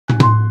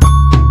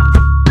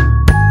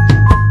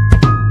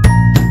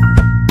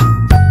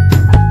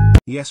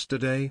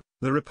Yesterday,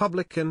 the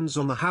Republicans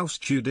on the House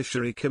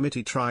Judiciary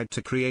Committee tried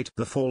to create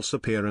the false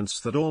appearance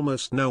that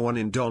almost no one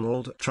in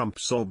Donald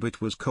Trump's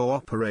orbit was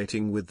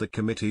cooperating with the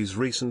committee's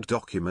recent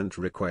document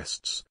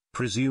requests,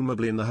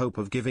 presumably in the hope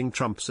of giving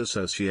Trump's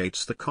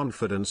associates the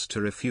confidence to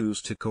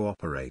refuse to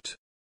cooperate.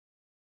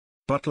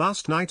 But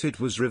last night it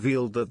was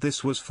revealed that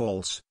this was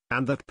false,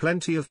 and that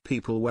plenty of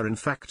people were in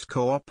fact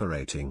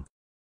cooperating.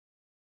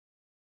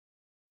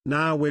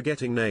 Now we're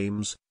getting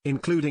names,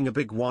 including a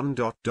big one.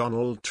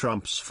 Donald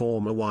Trump's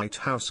former White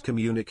House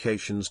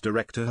Communications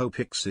Director Hope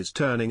Hicks is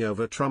turning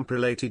over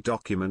Trump-related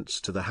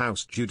documents to the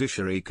House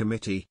Judiciary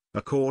Committee,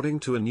 according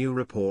to a new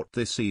report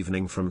this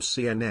evening from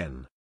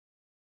CNN.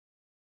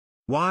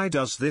 Why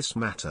does this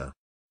matter?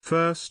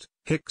 First,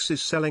 Hicks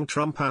is selling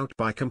Trump out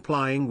by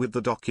complying with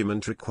the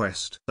document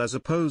request as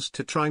opposed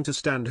to trying to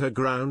stand her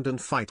ground and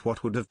fight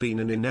what would have been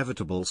an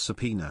inevitable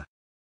subpoena.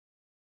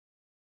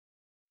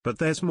 But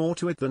there's more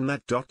to it than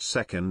that.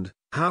 Second,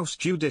 House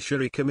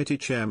Judiciary Committee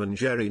Chairman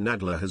Jerry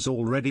Nadler has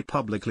already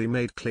publicly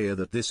made clear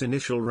that this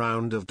initial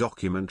round of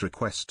document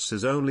requests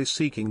is only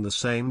seeking the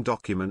same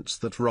documents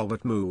that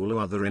Robert Mueller and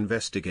other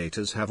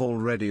investigators have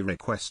already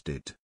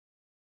requested.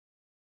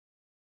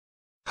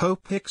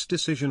 Hope Hicks'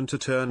 decision to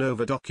turn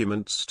over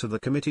documents to the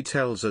committee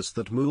tells us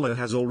that Mueller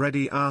has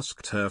already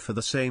asked her for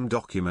the same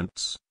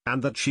documents,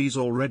 and that she's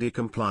already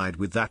complied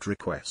with that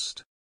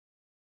request.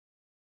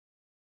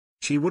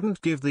 She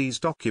wouldn't give these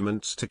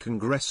documents to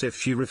Congress if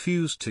she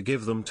refused to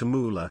give them to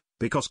Mueller,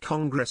 because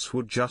Congress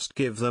would just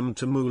give them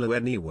to Mueller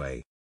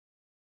anyway.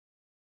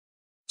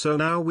 So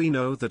now we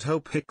know that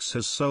Hope Hicks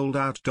has sold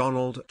out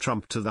Donald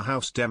Trump to the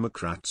House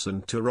Democrats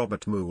and to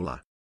Robert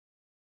Mueller.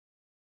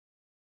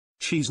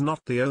 She's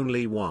not the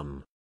only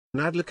one.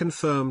 Nadler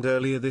confirmed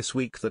earlier this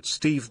week that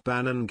Steve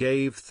Bannon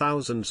gave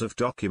thousands of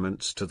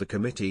documents to the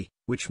committee,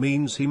 which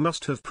means he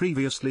must have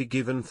previously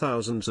given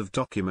thousands of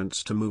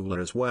documents to Mueller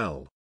as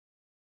well.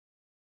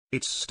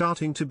 It's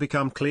starting to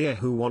become clear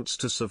who wants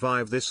to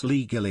survive this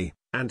legally,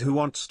 and who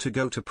wants to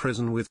go to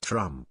prison with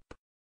Trump.